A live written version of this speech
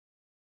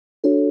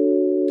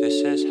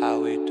This is how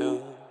we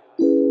do.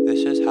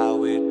 This is how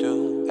we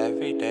do.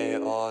 Every day,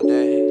 all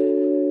day.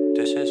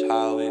 This is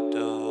how we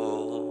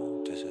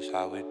do. This is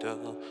how we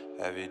do.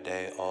 Every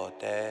day, all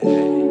day.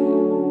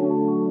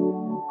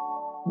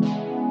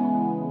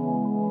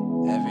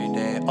 Every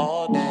day,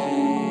 all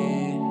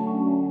day.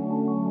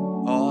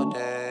 All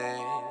day.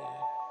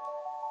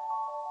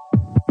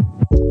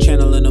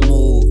 Channeling the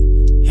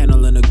mood,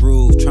 handling the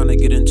groove, trying to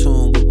get in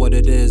tune with what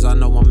it is I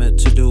know I'm meant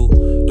to do.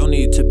 Don't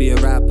need to be a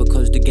rapper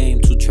cause the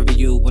game too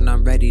trivial. When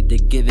I'm ready to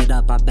give it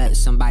up, I bet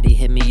somebody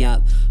hit me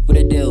up with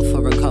a deal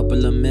for a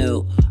couple of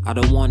mil. I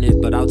don't want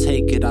it, but I'll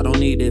take it. I don't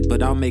need it,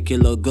 but I'll make it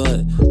look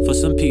good. For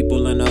some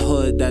people in the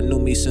hood that knew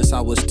me since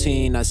I was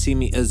teen, I see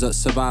me as a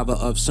survivor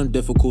of some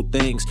difficult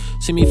things.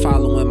 See me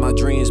following my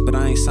dreams, but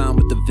I ain't signed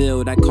with the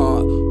Ville. That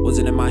card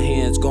wasn't in my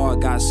hands.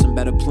 God got some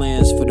better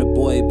plans for the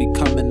boy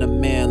becoming a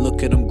man.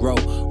 Look at him grow,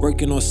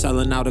 working on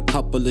selling out a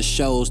couple of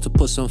shows to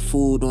put some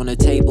food on the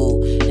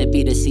table and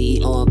be the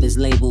CEO of his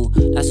label.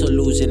 That's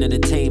Illuzion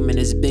entertainment.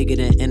 It's bigger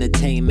than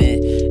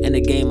entertainment. In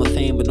the game of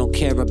fame, but don't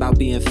care about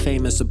being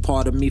famous. A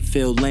part of me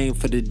feel lame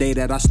for the day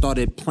that I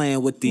started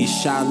playing with these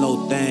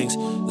shallow things.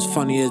 As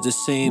funny as it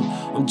seems,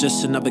 I'm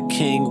just another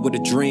king with a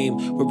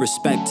dream. With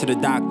respect to the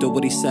doctor,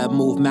 what he said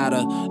move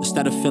matter.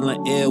 Instead of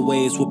filling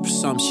airways with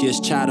presumptuous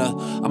chatter,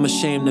 I'm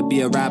ashamed to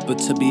be a rapper,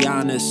 to be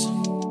honest.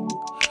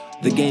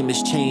 The game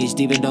has changed,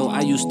 even though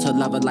I used to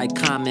love it like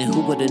Common.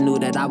 Who would've knew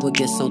that I would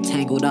get so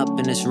tangled up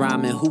in this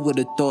rhyming? Who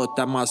would've thought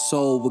that my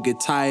soul would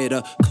get tired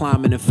of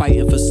climbing and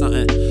fighting for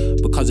something?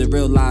 Because it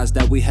realized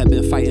that we had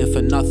been fighting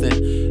for nothing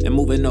and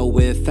moving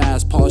nowhere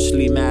fast.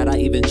 Partially mad I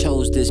even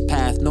chose this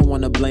path. No one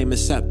to blame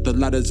except the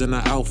letters in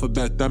the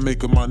alphabet that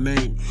make up my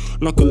name.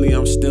 Luckily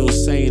I'm still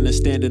sane and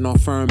standing on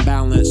firm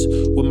balance,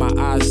 with my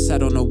eyes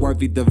set on a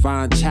worthy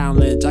divine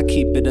challenge. I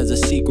keep it as a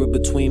secret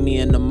between me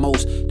and the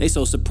most. They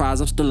so surprised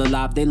I'm still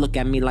alive, they look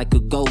at me like a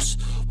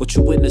ghost. What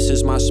you witness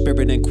is my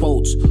spirit in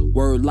quotes.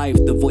 Word life,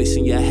 the voice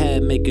in your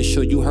head, making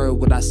sure you heard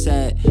what I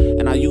said.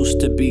 And I used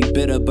to be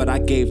bitter, but I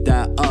gave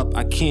that up.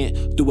 I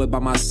can't do it by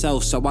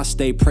myself, so I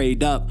stay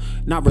prayed up.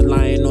 Not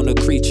relying on a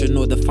creature,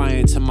 nor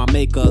defiant to my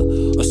maker.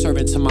 A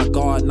servant to my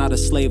God, not a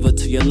slaver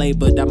to your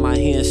labor. That my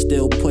hands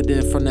still put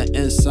in from the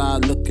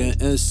inside. Looking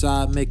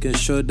inside, making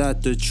sure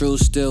that the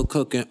truth's still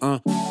cooking,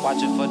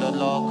 Watching for the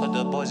Lord, cause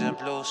the boys in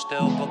blue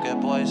still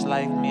booking boys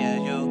like me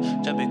and you.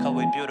 Just because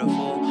we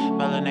beautiful.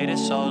 Melanated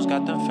souls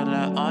got them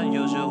feeling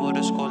unusual.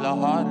 The school of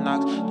hard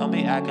knocks. Don't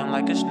be acting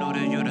like it's new to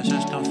you. The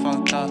system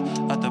fucked up.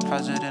 Let the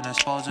president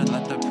expose it.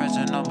 Let the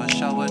prison number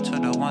show it to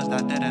the ones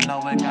that didn't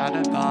know it.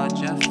 Gotta guard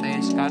your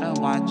face. Gotta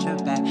watch your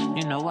back.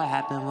 You know what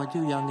happened when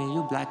you young and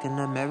you black in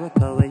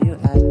America. Where you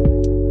at?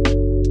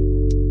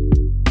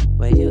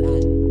 Where you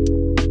at?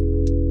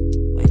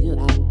 Where you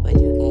at? Where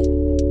you at?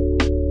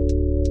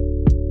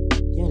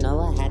 You know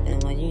what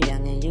happened when you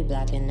young and you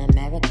black in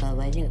America.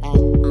 Where you at?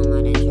 I'm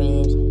on the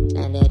dreams,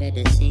 landed at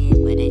the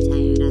scene where they tell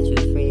you that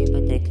you're free,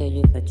 but they kill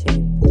you for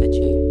cheap, for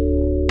cheap,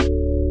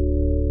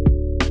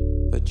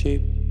 for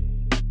cheap.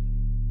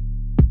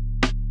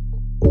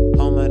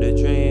 Home of the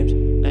dreams,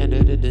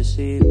 landed at the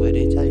sea, where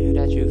they tell you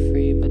that you're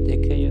free, but they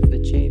kill you for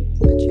cheap,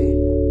 for cheap,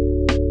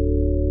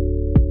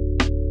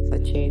 for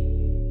cheap.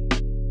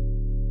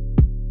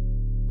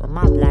 But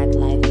my black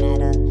life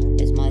matter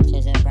as much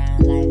as a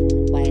brown life,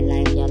 white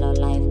life, yellow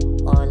life,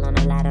 all on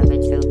a ladder of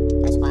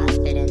truth. That's why I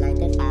spit it like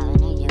the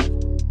fountain of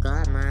youth.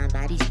 God, mind,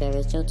 body,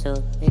 spiritual too.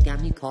 It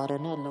got me caught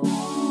in a loop.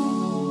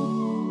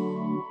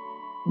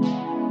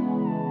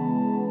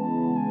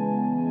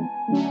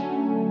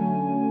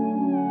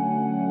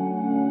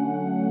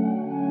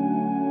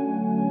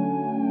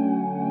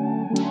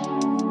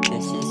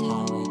 This is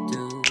how we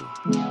do.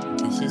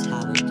 This is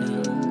how we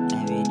do.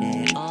 Every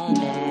day, all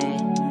day.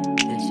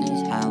 This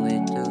is how we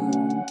do.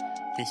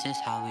 This is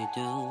how we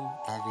do.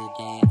 Every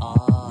day,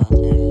 all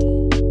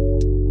day.